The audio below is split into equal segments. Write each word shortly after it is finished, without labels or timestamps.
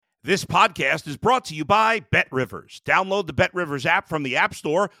This podcast is brought to you by BetRivers. Download the BetRivers app from the App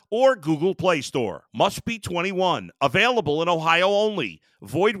Store or Google Play Store. Must be 21. Available in Ohio only.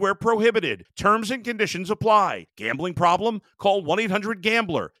 Void where prohibited. Terms and conditions apply. Gambling problem? Call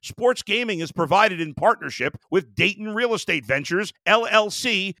 1-800-GAMBLER. Sports gaming is provided in partnership with Dayton Real Estate Ventures,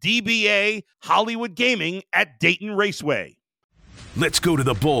 LLC, DBA, Hollywood Gaming at Dayton Raceway. Let's go to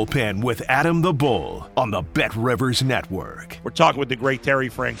the bullpen with Adam the Bull on the BetRivers Network. We're talking with the great Terry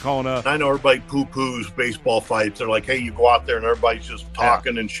Francona. I know everybody poo-poos baseball fights. They're like, hey, you go out there and everybody's just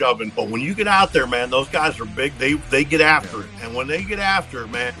talking and shoving. But when you get out there, man, those guys are big. They get after it. And when they get after it,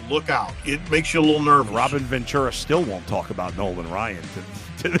 man, look out. It makes you a little nervous. Robin Ventura still won't talk about Nolan Ryan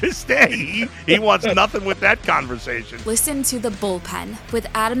to this day. He wants nothing with that conversation. Listen to The Bullpen with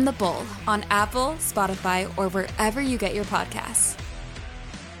Adam the Bull on Apple, Spotify, or wherever you get your podcasts.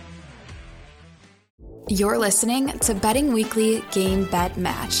 You're listening to Betting Weekly Game Bet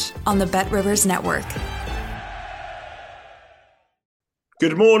Match on the BetRivers Network.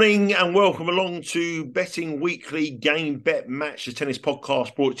 Good morning and welcome along to Betting Weekly Game Bet Match, the tennis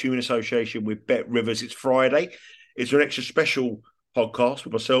podcast brought to you in association with BetRivers. It's Friday. It's an extra special podcast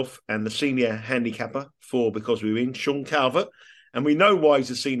with myself and the senior handicapper for Because We Win, Sean Calvert. And we know why he's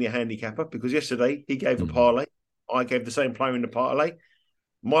a senior handicapper because yesterday he gave a parlay. I gave the same player in the parlay.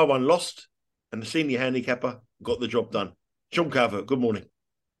 My one lost. And the senior handicapper got the job done. Sean Calvert, good morning.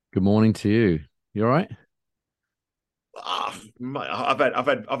 Good morning to you. You all right? I've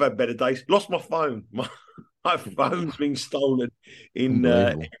had better days. Lost my phone. My phone's been stolen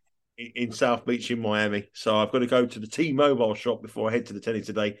in South Beach in Miami. So I've got to go to the T-Mobile shop before I head to the tennis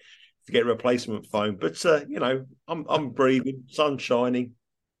today to get a replacement phone. But I'm breathing, sun shining.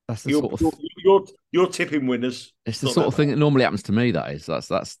 That's the you're tipping winners. It's the sort of thing that normally happens to me. That's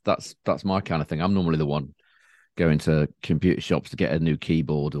my kind of thing. I'm normally the one going to computer shops to get a new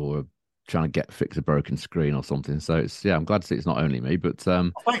keyboard or trying to fix a broken screen or something. So I'm glad to see it's not only me. But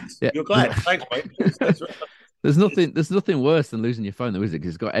thanks. Yeah. You're glad. Thanks, mate. There's nothing worse than losing your phone, though, is it?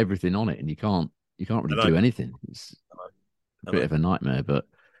 Because it's got everything on it, and you can't really do anything. It's a bit of a nightmare, but.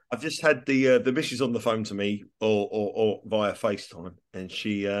 I've just had the missus on the phone to me or via FaceTime, and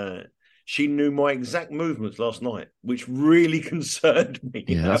she knew my exact movements last night, which really concerned me.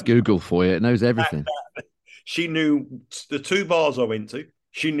 Yeah, that's Google for you. It knows everything. She knew the two bars I went to.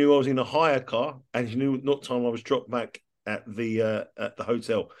 She knew I was in a hire car, and she knew what time I was dropped back at the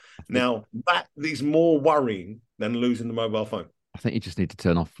hotel. Now, that is more worrying than losing the mobile phone. I think you just need to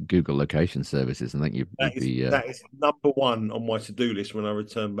turn off Google location services. And think that is number one on my to-do list when I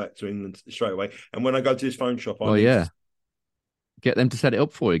return back to England straight away. And when I go to this phone shop, get them to set it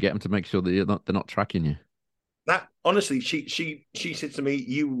up for you. Get them to make sure that they're not tracking you. That honestly, she said to me,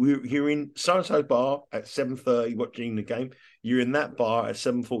 "You're in so-and-so bar at 7:30 watching the game. You're in that bar at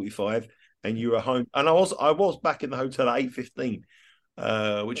 7:45, and you're at home." And I was back in the hotel at 8:15,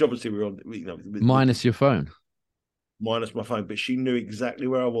 which obviously we were on. Minus your phone. Minus my phone, but she knew exactly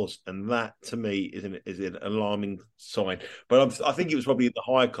where I was, and that to me is an alarming sign. But I think it was probably the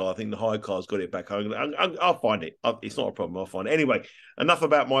hire car. I think the hire car's got it back home. I'll find it. It's not a problem. I'll find it. Anyway, enough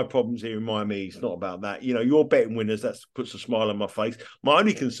about my problems here in Miami. It's not about that. You're betting winners. That puts a smile on my face. My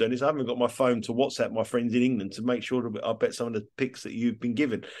only concern is I haven't got my phone to WhatsApp my friends in England to make sure that I bet some of the picks that you've been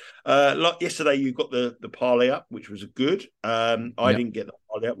given. Like yesterday, you got the parlay up, which was good. I didn't get the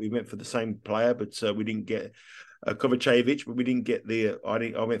parlay up. We went for the same player, but we didn't get Kovacevic, but we didn't get the.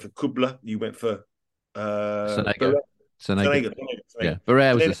 I went for Kubler. You went for Sonego. Yeah,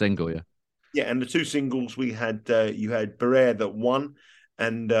 Barrère was the single. Yeah, and the two singles we had. You had Barrère that won,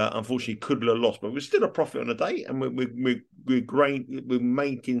 and unfortunately Kubler lost, but we're still a profit on the day, and we're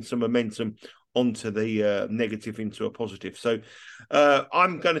making some momentum onto the negative into a positive. So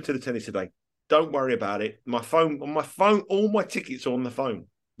I'm going to the tennis today. Don't worry about it. On my phone, all my tickets are on the phone.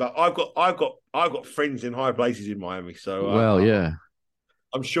 But I've got friends in high places in Miami, so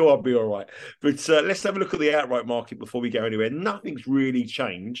I'm sure I'll be all right. But let's have a look at the outright market before we go anywhere. Nothing's really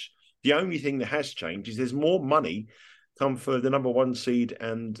changed. The only thing that has changed is there's more money come for the number one seed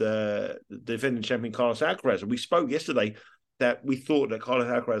and the defending champion Carlos Alcaraz. And we spoke yesterday that we thought that Carlos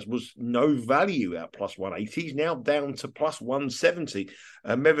Alcaraz was no value at plus 180. He's now down to plus 170.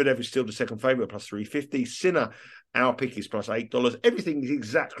 Medvedev is still the second favourite, plus 350. Sinner, our pick is plus $8. Everything is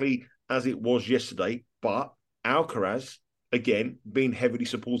exactly as it was yesterday, but Alcaraz, again, being heavily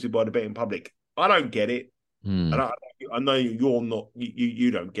supported by the betting public. I don't get it. And I know you're not,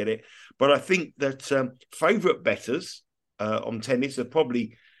 you don't get it, but I think that favourite bettors on tennis have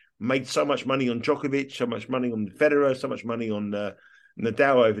probably made so much money on Djokovic, so much money on Federer, so much money on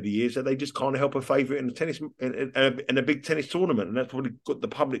Nadal over the years that they just can't help a favourite in a tennis in a big tennis tournament, and that's probably got the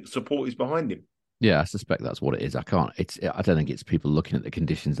public support is behind him. Yeah, I suspect that's what it is. I don't think it's people looking at the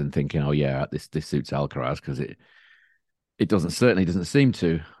conditions and thinking, oh yeah, this suits Alcaraz, because it certainly doesn't seem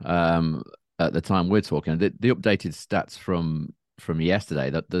to at the time we're talking. The updated stats from yesterday,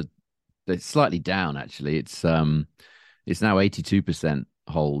 that they're slightly down actually. It's now 82%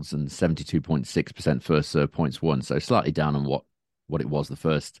 holds and 72.6% first serve points won, so slightly down on what it was the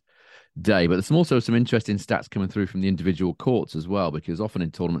first day. But there's also some interesting stats coming through from the individual courts as well, because often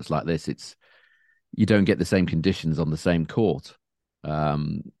in tournaments like this, you don't get the same conditions on the same court.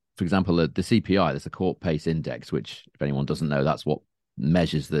 For example, the CPI, there's a court pace index, which, if anyone doesn't know, that's what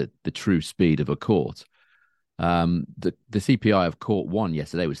measures the true speed of a court. The CPI of court 1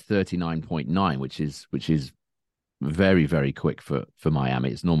 yesterday was 39.9, which is very, very quick for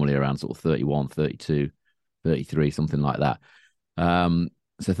Miami. It's normally around sort of 31, 32, 33, something like that.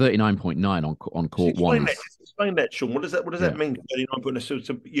 So 39.9 on court 1. Explain that, Sean. What does that mean? 39.9.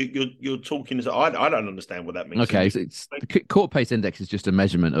 So you're talking as I don't understand what that means. Okay, so the court pace index is just a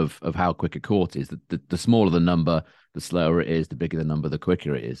measurement of how quick a court is. The smaller the number, the slower it is. The bigger the number, the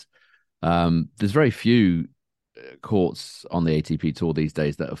quicker it is. There's very few courts on the ATP tour these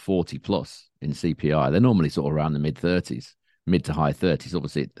days that are 40 plus in CPI. They're normally sort of around the mid 30s, mid to high 30s.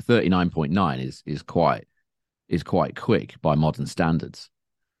 Obviously, 39.9 is quite quick by modern standards.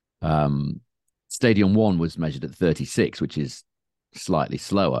 Stadium 1 was measured at 36, which is slightly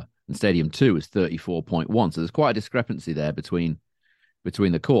slower, and Stadium 2 was 34.1. So there's quite a discrepancy there between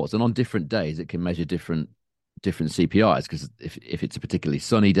the courts, and on different days it can measure different CPIs, because if it's a particularly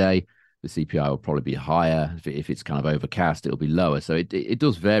sunny day, the CPI will probably be higher. If it's kind of overcast, it'll be lower. So it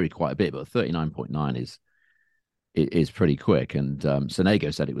does vary quite a bit, but 39.9 is pretty quick. And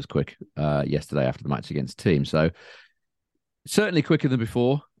Sonego said it was quick yesterday after the match against Team. So certainly quicker than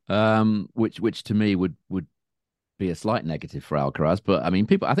before, which to me would be a slight negative for Alcaraz. But I mean,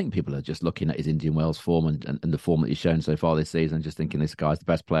 I think people are just looking at his Indian Wells form and the form that he's shown so far this season, and just thinking this guy's the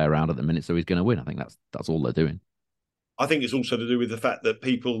best player around at the minute, so he's going to win. I think that's all they're doing. I think it's also to do with the fact that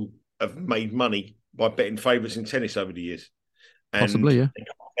people have made money by betting favourites in tennis over the years. And possibly, yeah. They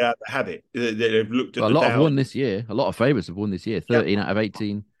can't get out the habit. They've looked at a lot have won this year. A lot of favourites have won this year. 13 out of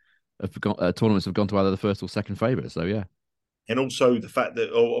 18 tournaments have gone to either the first or second favourite. So, yeah. And also the fact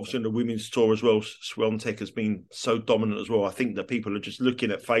that, obviously, on the women's tour as well, Swiatek has been so dominant as well. I think that people are just looking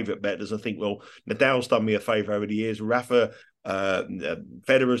at favourite bettors and think, well, Nadal's done me a favour over the years. Rafa,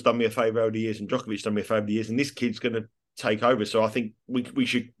 Federer's done me a favour over the years, and Djokovic's done me a favour over the years. And this kid's going to take over. So I think we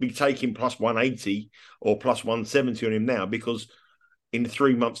should be taking plus 180 or plus 170 on him now, because in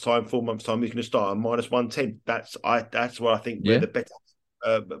 3 months' time, 4 months' time, he's going to start on minus 110. That's what I think where the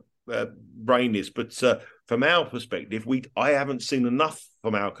better brain is. But from our perspective, I haven't seen enough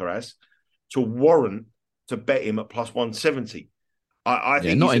from Alcaraz to warrant to bet him at plus 170. I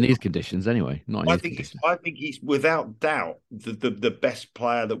think not in these conditions anyway. I think he's without doubt the best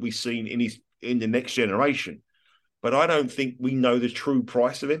player that we've seen in the next generation. But I don't think we know the true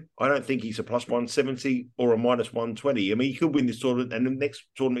price of him. I don't think he's a plus 170 or a minus 120. I mean, he could win this tournament, and the next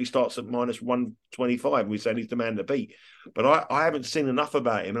tournament he starts at minus 125. We say he's the man to beat. But I haven't seen enough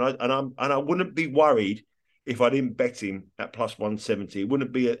about him, and I wouldn't be worried if I didn't bet him at plus 170. It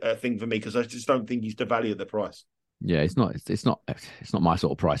wouldn't be a thing for me, because I just don't think he's the value at the price. Yeah, it's not my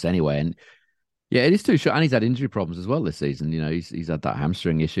sort of price anyway. And yeah, it is too short, and he's had injury problems as well this season. You know, he's had that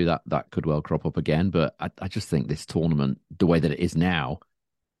hamstring issue that could well crop up again. But I just think this tournament, the way that it is now,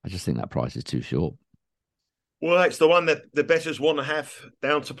 I just think that price is too short. Well, it's the one that the bettors want to have,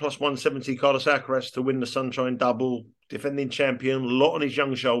 down to plus 170. Carlos Alcaraz to win the Sunshine Double, defending champion, a lot on his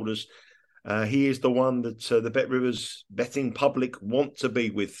young shoulders. He is the one that the Bet Rivers betting public want to be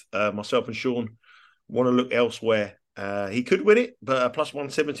with. Myself and Sean want to look elsewhere. He could win it, but plus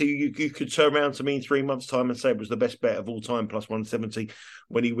 170, you could turn around to me in 3 months' time and say it was the best bet of all time, plus 170,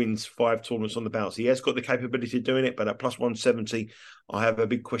 when he wins 5 tournaments on the bounce. He has got the capability of doing it, but at plus 170, I have a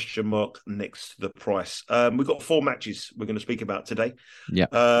big question mark next to the price. We've got 4 matches we're going to speak about today.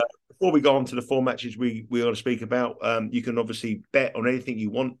 Yeah. Before we go on to the 4 matches we're going to speak about, you can obviously bet on anything you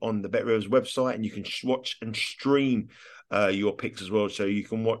want on the Bet Rivers website, and you can watch and stream your picks as well. So you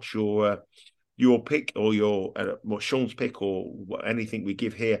can watch your pick or Sean's pick or anything we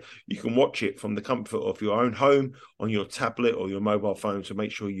give here. You can watch it from the comfort of your own home on your tablet or your mobile phone. So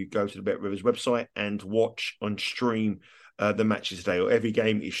make sure you go to the Bet Rivers website and watch and stream the matches today. Or every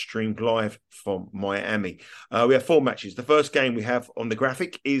game is streamed live from Miami. We have 4 matches. The first game we have on the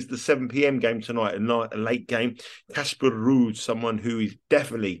graphic is the 7 p.m. game tonight, a late game. Casper Ruud, someone who is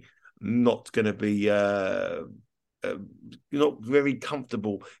definitely not going to be not very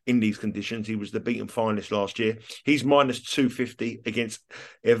comfortable in these conditions. He was the beaten finalist last year. He's minus 250 against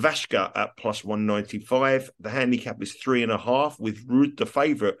Ivashka at plus 195. The handicap is 3.5 with Ruud, the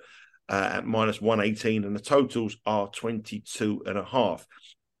favourite, at minus 118, and the totals are 22.5.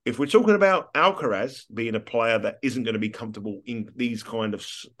 If we're talking about Alcaraz being a player that isn't going to be comfortable in these kind of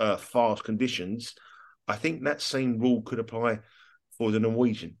fast conditions, I think that same rule could apply for the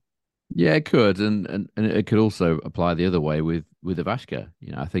Norwegian. Yeah, it could, and it could also apply the other way with Ivashka.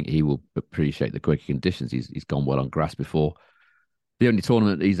 I think he will appreciate the quicker conditions. He's gone well on grass before. The only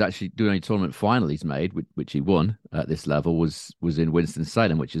tournament final he's made, which he won at this level, was in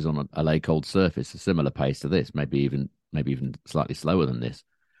Winston-Salem, which is on a lake cold surface, a similar pace to this, maybe even slightly slower than this.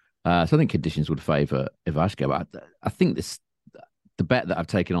 So I think conditions would favour Ivashka. But I think the bet that I've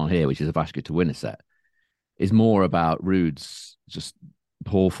taken on here, which is Ivashka to win a set, is more about Ruud's just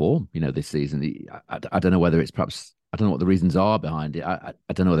poor form, this season. I don't know whether it's perhaps, I don't know what the reasons are behind it. I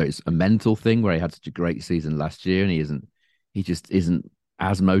don't know whether it's a mental thing where he had such a great season last year and he just isn't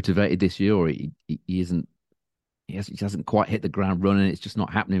as motivated this year, or he hasn't quite hit the ground running. It's just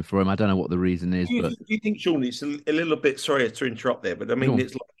not happening for him. I don't know what the reason is. Do you think, Sean, it's a little bit, sorry to interrupt there, but I mean,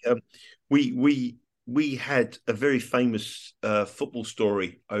 it's like we had a very famous football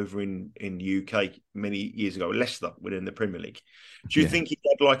story over in the UK many years ago, Leicester within the Premier League. Do you think he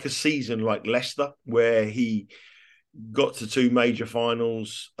had like a season like Leicester where he got to two major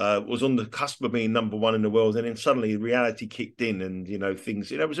finals, was on the cusp of being number one in the world, and then suddenly reality kicked in, and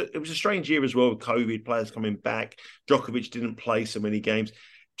things. It was a strange year as well with COVID, players coming back. Djokovic didn't play so many games.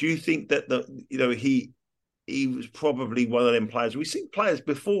 Do you think that he was probably one of them players? We've seen players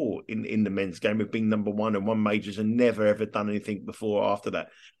before in the men's game have been number one and won majors and never ever done anything before or after that.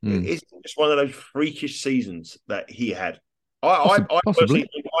 It's just one of those freakish seasons that he had. I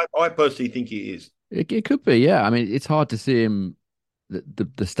personally think it is. It could be, yeah. I mean, it's hard to see him,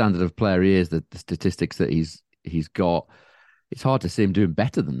 the standard of player he is, the statistics that he's got. It's hard to see him doing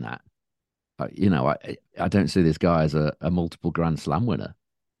better than that. I don't see this guy as a multiple Grand Slam winner.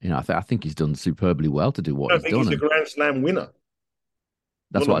 I think he's done superbly well to do what he's done. I think he's a Grand Slam winner.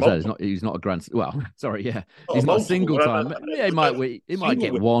 That's what I said. He's not a Grand. Well, sorry, yeah, he's not a single time. Yeah, he might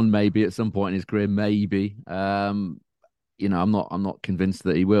get one maybe at some point in his career, maybe. I'm not convinced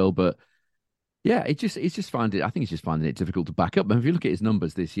that he will, but. Yeah, he's just finding it difficult to back up. And if you look at his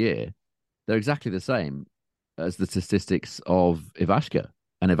numbers this year, they're exactly the same as the statistics of Ivashka.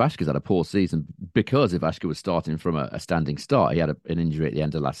 And Ivashka's had a poor season because Ivashka was starting from a standing start. He had an injury at the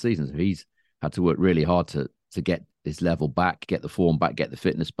end of last season, so he's had to work really hard to get his level back, get the form back, get the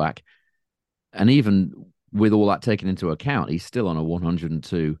fitness back. And even with all that taken into account, he's still on a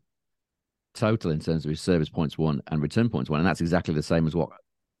 102 total in terms of his service points won and return points won. And that's exactly the same as what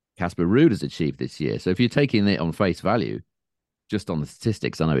Casper Ruud has achieved this year. So if you're taking it on face value, just on the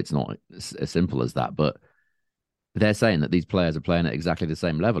statistics, I know it's not as simple as that, but they're saying that these players are playing at exactly the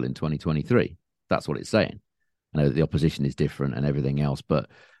same level in 2023. That's what it's saying. I know the opposition is different and everything else, but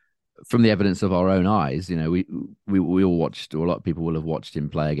from the evidence of our own eyes, we all watched, or a lot of people will have watched him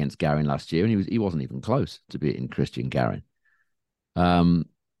play against Garin last year, and he wasn't even close to beating Christian Garin. And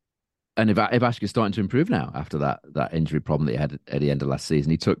Ivashka's starting to improve now after that injury problem that he had at the end of last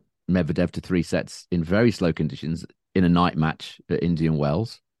season. He took Medvedev to 3 sets in very slow conditions in a night match at Indian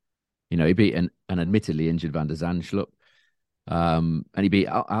Wells. He beat an admittedly injured Van der Zandschulp. And he beat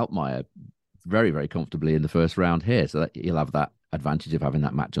Altmaier very, very comfortably in the first round here. So that he'll have that advantage of having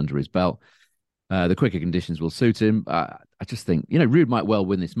that match under his belt. The quicker conditions will suit him. I just think, Ruud might well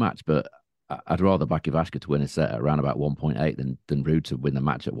win this match, but I'd rather back Ivashka to win a set at around about 1.8 than Ruud to win the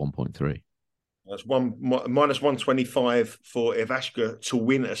match at 1.3. That's minus 125 for Ivashka to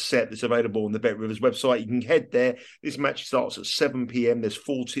win a set that's available on the Bet Rivers website. You can head there. This match starts at 7 p.m. There's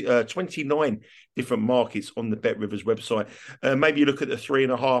 29 different markets on the Bet Rivers website. Maybe you look at the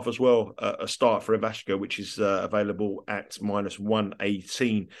 3.5 as well, a start for Ivashka, which is available at minus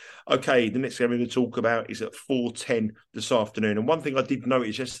 118. Okay, the next game we're going to talk about is at 4:10 this afternoon. And one thing I did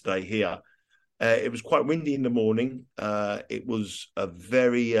notice yesterday here, it was quite windy in the morning. It was a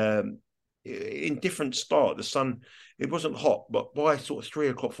very indifferent start. The sun, it wasn't hot, but by sort of 3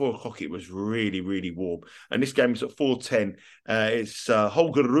 o'clock, 4 o'clock, it was really, really warm. And this game is at 4:10. It's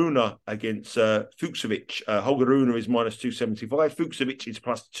Holger Rune against Fixation. Holger Rune is minus 275. Fixation is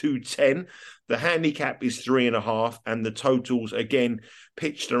plus 210. The handicap is 3.5, and the totals again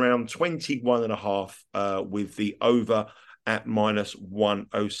pitched around 21.5 with the over at minus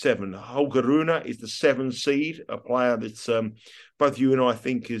 107. Holger Rune is the 7th seed, a player that's both you and I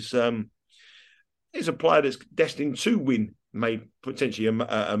think is a player that's destined to win potentially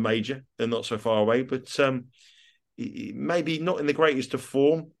a major. They're not so far away, but maybe not in the greatest of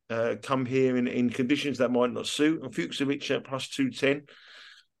form, come here in conditions that might not suit. And Fucsovic at plus 210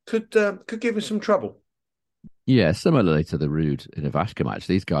 could give him some trouble. Yeah, similarly to the Ruud and Ivashka match,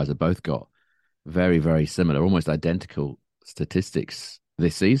 these guys have both got very, very similar, almost identical statistics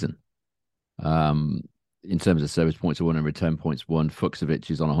this season. In terms of service points won and return points won,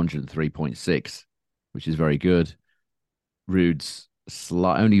 Fucsovic is on 103.6, which is very good. Ruud's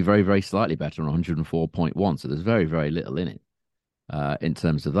only very, very slightly better on 104.1, so there's very, very little in it. In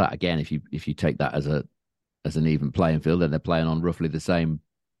terms of that, again, if you take that as an even playing field, then they're playing on roughly the same,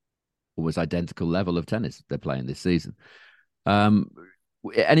 almost identical level of tennis they're playing this season.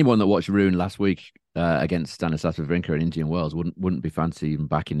 Anyone that watched Rune last week against Stanislav Wawrinka in Indian Wells wouldn't be fancy even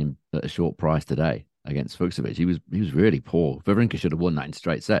backing him at a short price today against Fucsovic. He was really poor. Wawrinka should have won that in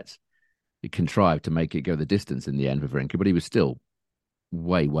straight sets. He contrived to make it go the distance in the end, Wawrinka, but he was still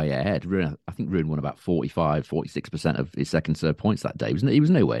way, way ahead. I think Rune won about 45, 46% of his second serve points that day. He was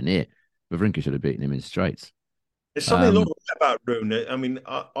nowhere near. Wawrinka should have beaten him in straights. There's something not about Rune. I mean,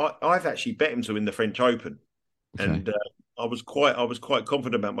 I've actually bet him to win the French Open, okay. And I was quite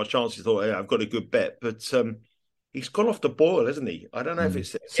confident about my chances. Thought, yeah, I've got a good bet, but he's gone off the boil, hasn't he? I don't know if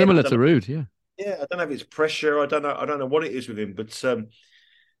it's similar to Ruud, yeah. Yeah, I don't know if it's pressure. I don't know what it is with him, but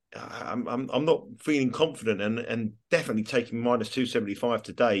I'm not feeling confident, and definitely taking minus 275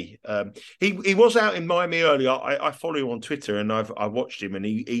 today. He was out in Miami earlier. I follow him on Twitter, and I watched him, and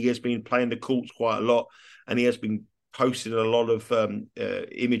he has been playing the courts quite a lot, and he has been posting a lot of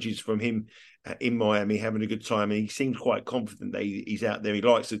images from him in Miami having a good time, and he seems quite confident that he's out there. He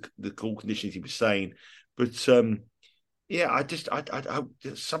likes the cool conditions, he was saying, but yeah, I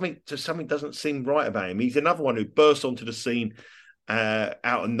something doesn't seem right about him. He's another one who burst onto the scene out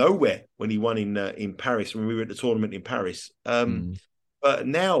of nowhere when he won in Paris, when we were at the tournament in Paris. But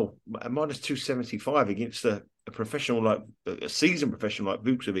now minus 275 against a professional, like a seasoned professional like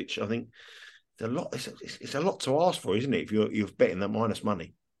Fucsovic, I think it's a lot to ask for, isn't it? If you're betting that minus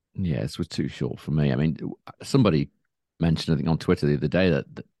money. Yeah, this was too short for me. I mean, somebody mentioned, I think, on Twitter the other day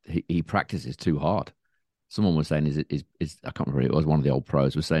that he practices too hard. Someone was saying is I can't remember, it was one of the old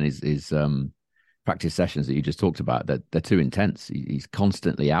pros was saying his practice sessions that you just talked about, that they're too intense. He's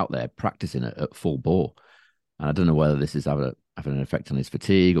constantly out there practicing at full bore, and I don't know whether this is having an effect on his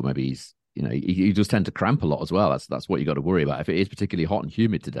fatigue, or maybe he does tend to cramp a lot as well. That's what you got to worry about. If it is particularly hot and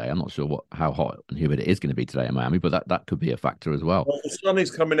humid today, I'm not sure how hot and humid it is going to be today in Miami, but that could be a factor as well. Well, the sun is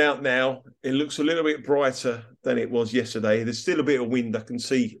coming out now. It looks a little bit brighter than it was yesterday. There's still a bit of wind I can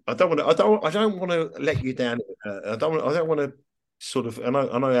see. I don't want to let you down. I don't want to sort of. I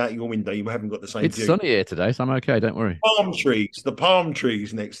know out your window you haven't got the same. It's view. sunny here today, so I'm okay. Don't worry. The palm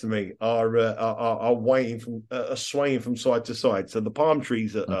trees next to me are waiting from swaying from side to side. So the palm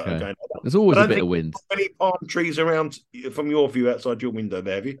trees are going. There's always a bit of wind. Any palm trees around from your view outside your window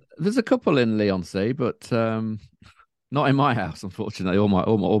there, have you? There's a couple in Leigh-on-Sea, but not in my house, unfortunately, or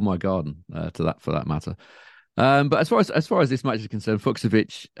my garden for that matter. But as far as this match is concerned,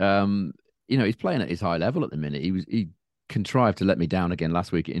 Fucsovic, he's playing at his high level at the minute. He contrived to let me down again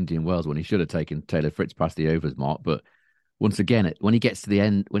last week at Indian Wells when he should have taken Taylor Fritz past the overs mark. But once again, when he gets to the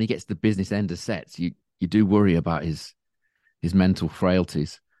end, when he gets to the business end of sets, you do worry about his mental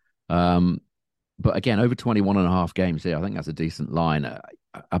frailties. But again, over 21.5 games here, I think that's a decent line.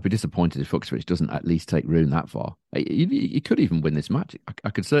 I'd be disappointed if Fucsovic doesn't at least take Rune that far. He could even win this match.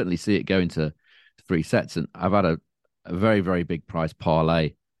 I could certainly see it going to 3 sets. And I've had a very, very big price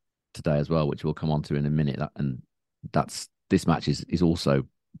parlay today as well, which we'll come on to in a minute. This match is also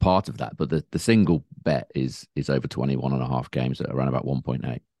part of that. But the single bet is over 21.5 games at around about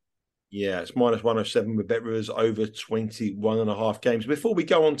 1.8. Yeah, it's minus 107 with BetRivers over 21.5 games. Before we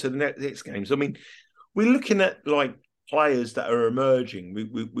go on to the next games, I mean, we're looking at like players that are emerging.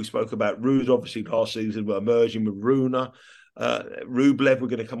 We spoke about Ruud, obviously, last season, but emerging with Runa. Rublev, we're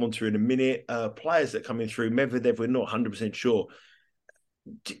going to come on to in a minute. Players that are coming through. Medvedev, we're not 100% sure.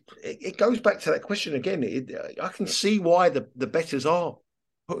 It goes back to that question again. I can see why the bettors are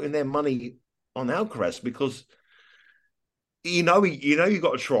putting their money on Alcaraz, because you know you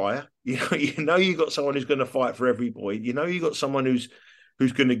got a trier. You know you got someone who's going to fight for every point. You know you got someone who's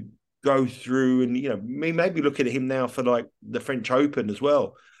going to go through, and maybe looking at him now for like the French Open as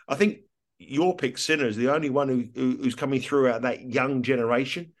well. I think your pick, Sinner, is the only one who's coming through out of that young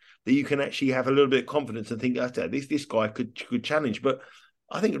generation that you can actually have a little bit of confidence and think, this guy could challenge. But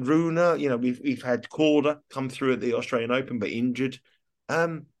I think Runa, we've had Korda come through at the Australian Open but injured.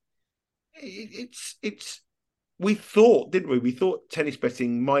 We thought, didn't we? We thought tennis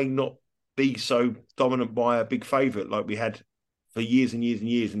betting might not be so dominant by a big favourite like we had for years and years and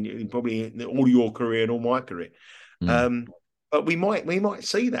years, and probably in all your career and all my career. But we might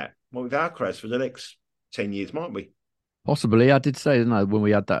see that with Alcaraz for the next 10 years, might we? Possibly. I did say, didn't I, when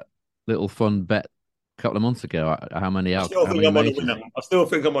we had that little fun bet a couple of months ago, how many I still how think many I'm on the majors? winner. I still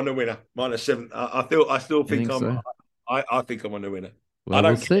think I'm on the winner. -7. I still think think so? I think I'm on the winner. Well,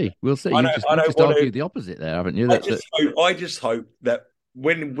 we'll see. We'll see. I You've don't just want argued to. the opposite there, haven't you? I just hope that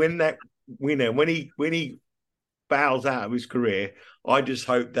when that winner when he bows out of his career, I just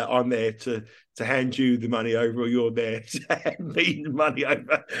hope that I'm there to hand you the money over, or you're there to hand me the money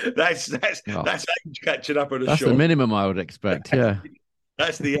over. That's age catching up on us. That's Sean. the minimum I would expect. Yeah.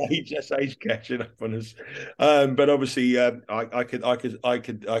 That's the age. That's age catching up on us. But obviously, I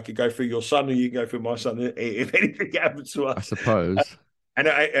could go through your son, and you can go through my son if anything happens to us. I suppose. And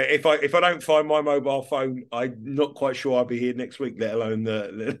if I don't find my mobile phone, I'm not quite sure I'll be here next week, let alone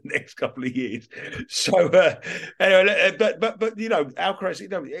the next couple of years. So anyway, but you know, Alcaraz, you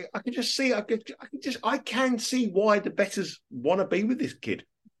know, I can just see, I can see why the bettors want to be with this kid.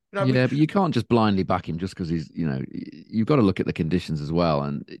 But you can't just blindly back him just because he's, you know, you've got to look at the conditions as well.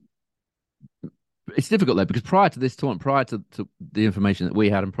 And it's difficult though, because prior to this tournament, prior to the information that we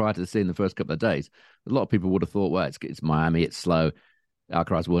had, and prior to seeing the first couple of days, a lot of people would have thought, well, it's Miami, it's slow.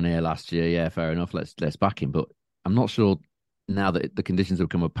 Alcaraz won here last year. Yeah, fair enough. Let's back him. But I'm not sure now that the conditions have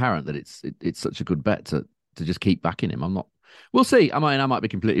become apparent that it's such a good bet to just keep backing him. I'm not. We'll see. I might be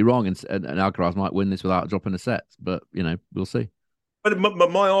completely wrong, and Alcaraz might win this without dropping a set. But you know, we'll see. But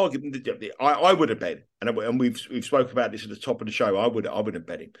my argument, I would have bet, and we've spoken about this at the top of the show. I would have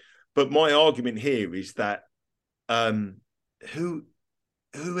bet him. But my argument here is that who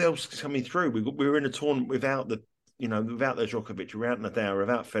else is coming through? We're in a tournament without the. You know, without the Djokovic, without Nadal,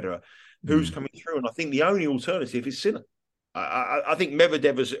 without Federer, who's coming through? And I think the only alternative is Sinner. I think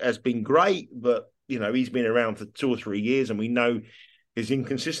Medvedev has been great, but, you know, he's been around for 2 or 3 years and we know his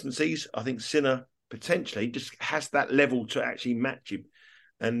inconsistencies. I think Sinner potentially just has that level to actually match him.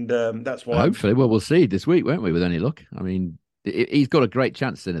 And that's why... Hopefully, well, we'll see this week, won't we, with any luck? I mean, he's got a great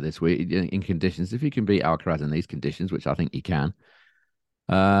chance, Sinner, this week in conditions. If he can beat Alcaraz in these conditions, which I think he can,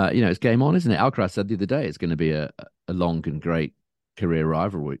 you know, it's game on, isn't it? Alcaraz said the other day it's going to be a long and great career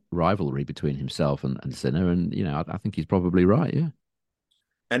rivalry between himself and Sinner, and you know, I think he's probably right. Yeah.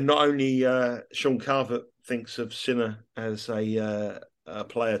 And not only Sean Calvert thinks of Sinner as a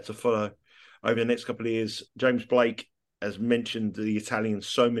player to follow over the next couple of years, James Blake has mentioned the Italians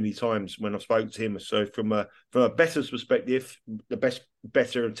so many times when I've spoken to him. So from a bettor's perspective, the best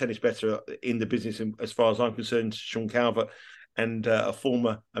bettor and tennis bettor in the business, as far as I'm concerned, Sean Calvert. And a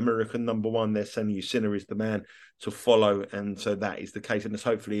former American #1, they're saying you Sinner is the man to follow, and so that is the case. And it's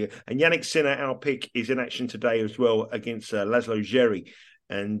hopefully, and Yannick Sinner, our pick, is in action today as well against Laszlo Djere,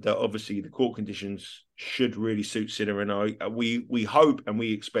 and obviously the court conditions should really suit Sinner. And we hope and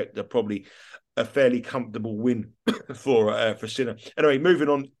we expect probably a fairly comfortable win for Sinner. Anyway, moving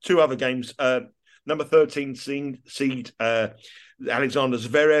on, 2 other games. Number 13 seed Alexander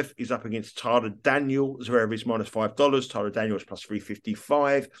Zverev is up against Taro Daniel. Zverev is -$5. Taro Daniel is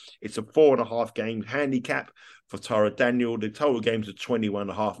 +355. It's a 4.5 game handicap for Taro Daniel. The total games are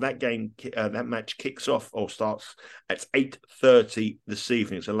 21.5. That match kicks off or starts at 8:30 this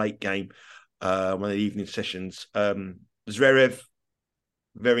evening. It's a late game, one of the evening sessions. Zverev,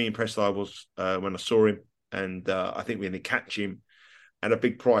 very impressed I was when I saw him, and I think we're going to catch him at a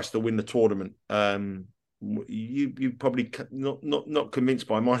big price to win the tournament. You probably not convinced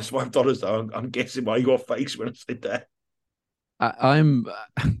by -$5 though. I'm guessing by your face when I said that. I'm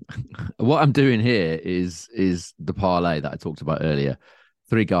what I'm doing here is the parlay that I talked about earlier.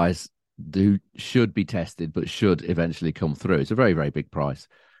 3 guys who should be tested but should eventually come through. It's a very, very big price.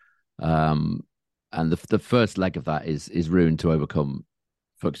 And the first leg of that is Rune to overcome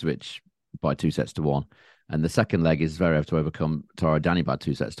Fucsovic by 2-1. And the second leg is Zverev to overcome Taro Daniel by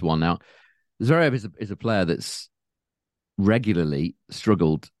 2-1. Now, Zverev is a player that's regularly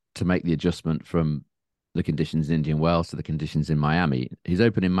struggled to make the adjustment from the conditions in Indian Wells to the conditions in Miami. His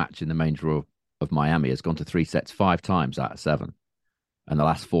opening match in the main draw of Miami has gone to 3 sets 5 times out of 7, and the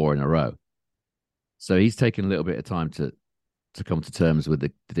last 4 in a row. So he's taken a little bit of time to come to terms with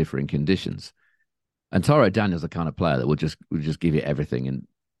the differing conditions. And Taro Daniel's the kind of player that will just give it everything, and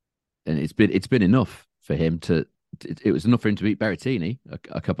it's been enough for him it was enough for him to beat Berrettini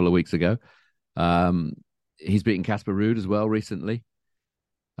a couple of weeks ago. He's beaten Casper Ruud as well recently.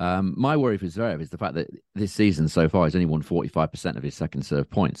 My worry for Zverev is the fact that this season so far he's only won 45% of his second serve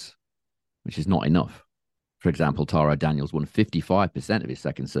points, which is not enough. For example, Taro Daniel's won 55% of his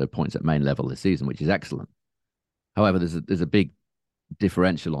second serve points at main level this season, which is excellent. However, there's a big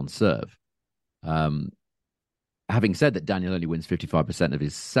differential on serve. And having said that, Daniel only wins 55% of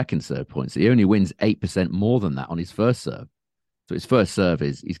his second serve points. He only wins 8% more than that on his first serve. So his first serve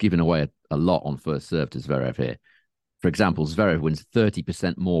he's giving away a lot on first serve to Zverev here. For example, Zverev wins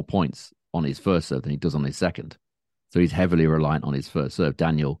 30% more points on his first serve than he does on his second. So he's heavily reliant on his first serve.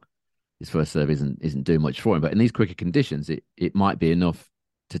 Daniel, his first serve isn't doing much for him. But in these quicker conditions, it might be enough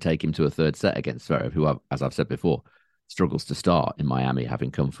to take him to a third set against Zverev, who, as I've said before, struggles to start in Miami,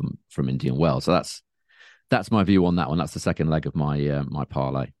 having come from Indian Wells. So that's my view on that one. That's the second leg of my my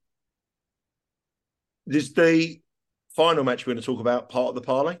parlay. Is the final match we're going to talk about part of the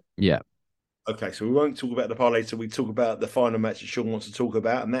parlay? Yeah. Okay, so we won't talk about the parlay, so we talk about the final match that Sean wants to talk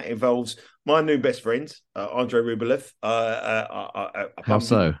about, and that involves my new best friend, Andrey Rublev. How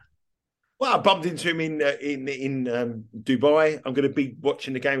so? Well, I bumped into him in Dubai. I'm going to be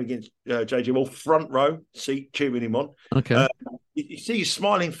watching the game against JJ Wolf, front row seat, cheering him on. Okay. You see his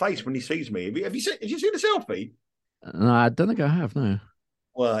smiling face when he sees me. Have you seen the selfie? No, I don't think I have. No.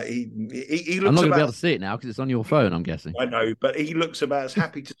 Well, he looks. I'm not going to be able to see it now because it's on your phone, I'm guessing. I know, but he looks about as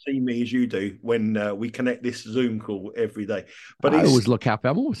happy to see me as you do when we connect this Zoom call every day. But I always look happy.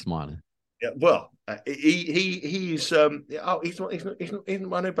 I'm always smiling. Yeah, well, he's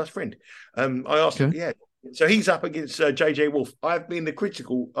my new best friend. I asked him, yeah. So he's up against JJ Wolf. I've been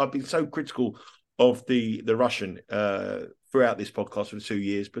so critical of the Russian throughout this podcast for 2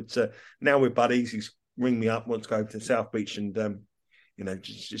 years, but now we're buddies. He's ringed me up, wants to go to South Beach and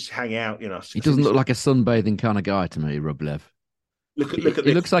just hang out. He doesn't look like a sunbathing kind of guy to me, Rublev. Look at this.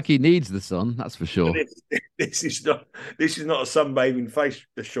 He looks like he needs the sun, that's for sure. This is not a sunbathing face,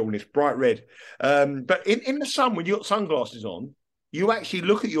 Sean. It's bright red. But in the sun, when you got sunglasses on, you actually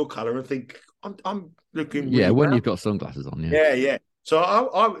look at your colour and think, I'm looking. Yeah, really when brown. you've got sunglasses on, yeah. Yeah. So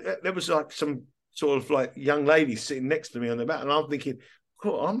I there was like some sort of like young lady sitting next to me on the back, and I'm thinking,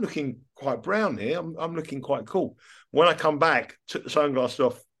 cool, I'm looking quite brown here. I'm looking quite cool. When I come back, took the sunglasses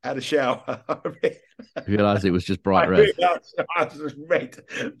off, had a shower. I realised it was just bright red. I was red.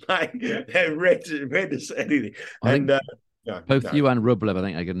 Red as anything. Both you and Rublev, I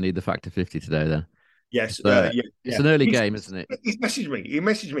think, are going to need the factor 50 today then. Yes. It's an early game, isn't it? He's messaged me. He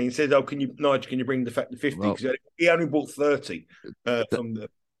messaged me and said, "Oh, Nigel, can you bring the factor 50?" Because he only bought 30 from the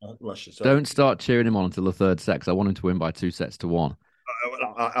Russia. So. Don't start cheering him on until the third set, because I want him to win by 2-1.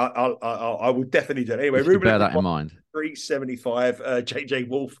 I would definitely do it. Anyway, Rublev, bear that in mind. 375. JJ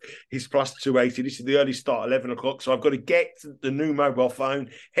Wolf, he's plus 280. This is the early start, 11 o'clock. So I've got to get the new mobile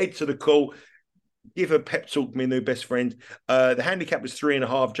phone, head to the call, give a pep talk to my new best friend. The handicap is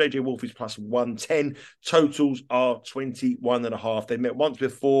 3.5. JJ Wolf is plus 110. Totals are 21.5. They met once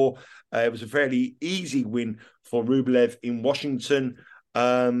before. It was a fairly easy win for Rublev in Washington.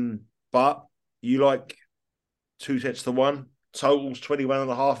 But you like 2-1. Totals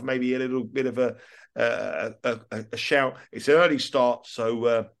 21.5, maybe a little bit of a shout. It's an early start,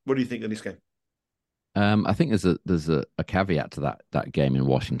 so what do you think of this game? I think there's a caveat to that game in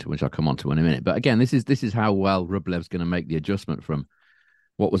Washington, which I'll come on to in a minute. But again, this is how well Rublev's going to make the adjustment from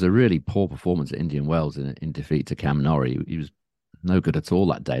what was a really poor performance at Indian Wells in defeat to Cam Norrie. He was no good at all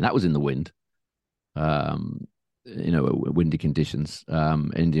that day, and that was in the wind. Windy conditions.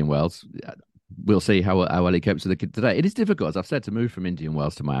 Indian Wells. We'll see how well he copes with it today. It is difficult, as I've said, to move from Indian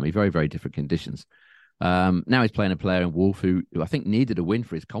Wells to Miami. Very, very different conditions. Now he's playing a player in Wolf who I think needed a win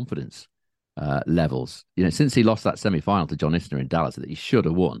for his confidence levels. Since he lost that semi-final to John Isner in Dallas, that he should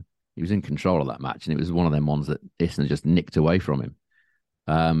have won. He was in control of that match, and it was one of them ones that Isner just nicked away from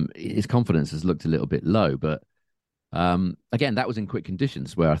him. His confidence has looked a little bit low, but again, that was in quick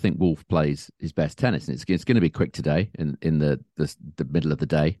conditions where I think Wolf plays his best tennis, and it's going to be quick today in the middle of the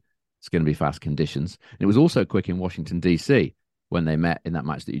day. It's going to be fast conditions. And it was also quick in Washington, D.C. when they met in that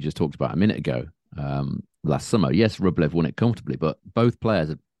match that you just talked about a minute ago last summer. Yes, Rublev won it comfortably, but both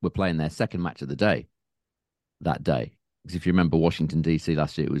players were playing their second match of the day that day. Because if you remember Washington, D.C.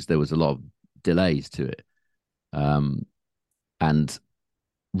 last year, there was a lot of delays to it. And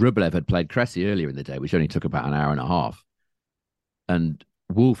Rublev had played Cressy earlier in the day, which only took about an hour and a half. And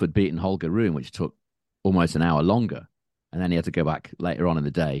Wolf had beaten Holger Rune, which took almost an hour longer. And then he had to go back later on in the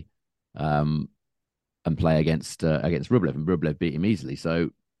day and play against Rublev, and Rublev beat him easily. So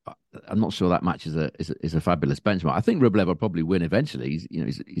I'm not sure that match is a fabulous benchmark. I think Rublev will probably win eventually.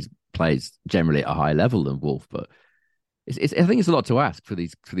 He's plays generally at a higher level than Wolf, but I think it's a lot to ask for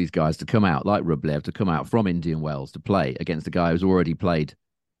these guys to come out like Rublev, to come out from Indian Wells to play against a guy who's already played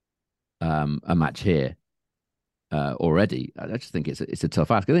a match here already. I just think it's a tough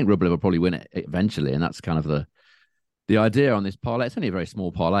ask. I think Rublev will probably win it eventually, and that's kind of the idea on this parlay. It's only a very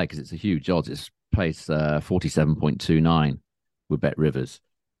small parlay because it's a huge odds. It's placed 47.29 with Bet Rivers.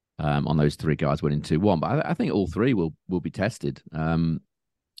 on those three guys winning 2-1. But I think all three will be tested. And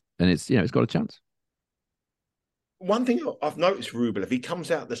it's got a chance. One thing I've noticed, Rublev, he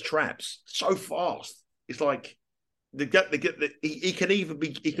comes out the traps so fast. It's like he can be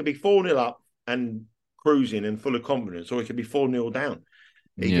 4-0 up and cruising and full of confidence, or he can be 4-0 down.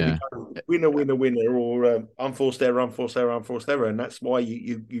 He can be winner, or unforced error, and that's why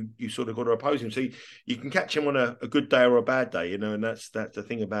you sort of got to oppose him. So you can catch him on a good day or a bad day, and that's the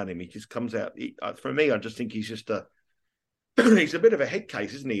thing about him. He just comes out. For me, I just think he's just he's a bit of a head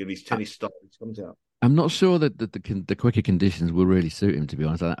case, isn't he? In his tennis style, he comes out. I'm not sure that the quicker conditions will really suit him, to be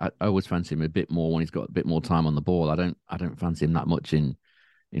honest. I always fancy him a bit more when he's got a bit more time on the ball. I don't fancy him that much in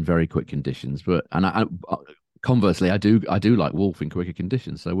very quick conditions. But conversely, I do like Wolf in quicker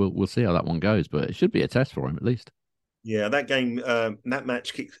conditions. So we'll see how that one goes. But it should be a test for him at least. Yeah, that game, that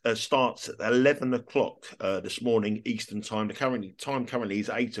match starts at 11 o'clock this morning Eastern time. The time currently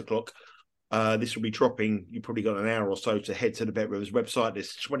is 8 o'clock. This will be dropping. You probably got an hour or so to head to the Bet Rivers website.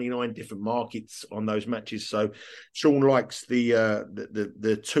 There's 29 different markets on those matches. So Sean likes the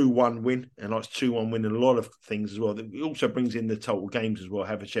 2-1 win and likes 2-1 win and a lot of things as well. It also brings in the total games as well.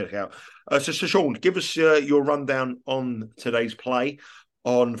 Have a check out. So Sean, give us your rundown on today's play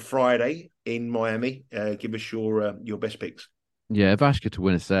on Friday in Miami. Give us your best picks. Yeah, Vashka to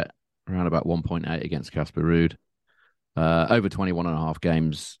win a set around about 1.8 against Casper Ruud. Over 21.5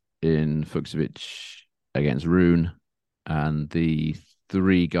 games in Fixation against Rune, and the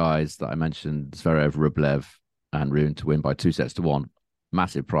three guys that I mentioned, Zverev, Rublev, and Rune to win by 2-1.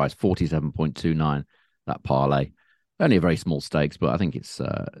 Massive price, 47.29. That parlay, only a very small stakes, but I think it's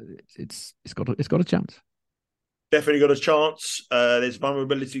got a chance. Definitely got a chance. There's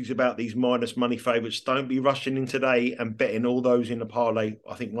vulnerabilities about these minus money favourites. Don't be rushing in today and betting all those in the parlay.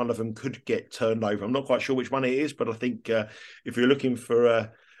 I think one of them could get turned over. I'm not quite sure which one it is, but I think if you're looking for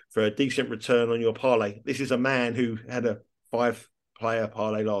a decent return on your parlay, this is a man who had a 5-player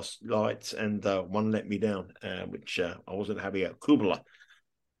parlay last night and one let me down, which I wasn't happy at. Kubala.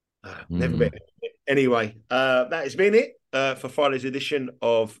 Never bet. Anyway, that has been it for Friday's edition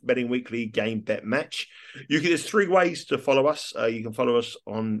of Betting Weekly Game Bet Match. There's 3 ways to follow us. You can follow us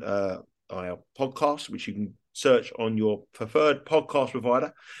on our podcast, which you can search on your preferred podcast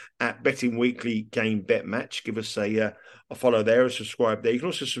provider at Betting Weekly Game Bet Match. Give us a follow there and subscribe there. You can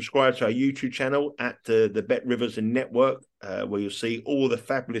also subscribe to our YouTube channel at the Bet Rivers and Network, where you'll see all the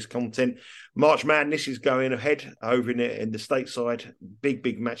fabulous content. March Madness is going ahead over in the stateside.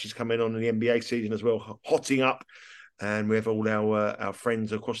 Big matches coming on in the NBA season as well, hotting up. And we have all our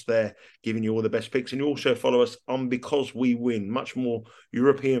friends across there giving you all the best picks. And you also follow us on Because We Win, much more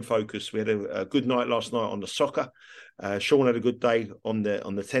European focus. We had a good night last night on the soccer. Sean had a good day on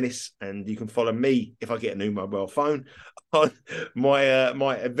the tennis. And you can follow me, if I get a new mobile phone, on my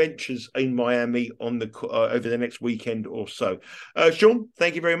adventures in Miami on over the next weekend or so. Sean,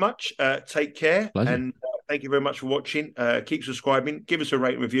 thank you very much. Take care. Pleasure. And thank you very much for watching. Keep subscribing. Give us a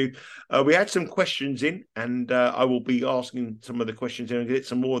rate and review. We had some questions in, and I will be asking some of the questions in and get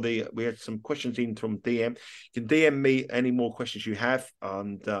some more. We had some questions in from DM. You can DM me any more questions you have,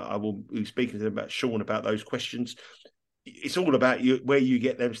 and I will be speaking to them about Sean about those questions. It's all about you, where you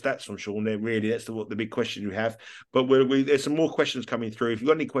get them stats from, Sean. That's the big question you have. But there's some more questions coming through. If you've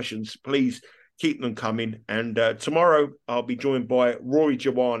got any questions, please keep them coming. And tomorrow I'll be joined by Rory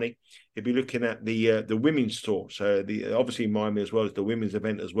Jawani. He'll be looking at the women's tour. So obviously Miami as well as the women's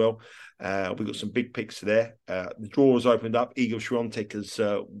event as well. We've got some big picks there. The draw has opened up. Igor Swiatek has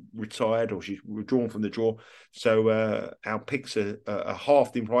retired, or she's withdrawn from the draw. So our picks are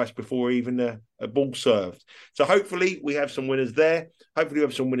halved in price before even a ball served. So hopefully we have some winners there. Hopefully we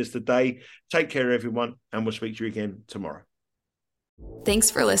have some winners today. Take care, everyone, and we'll speak to you again tomorrow. Thanks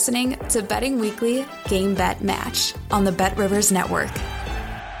for listening to Betting Weekly Game Bet Match on the Bet Rivers Network.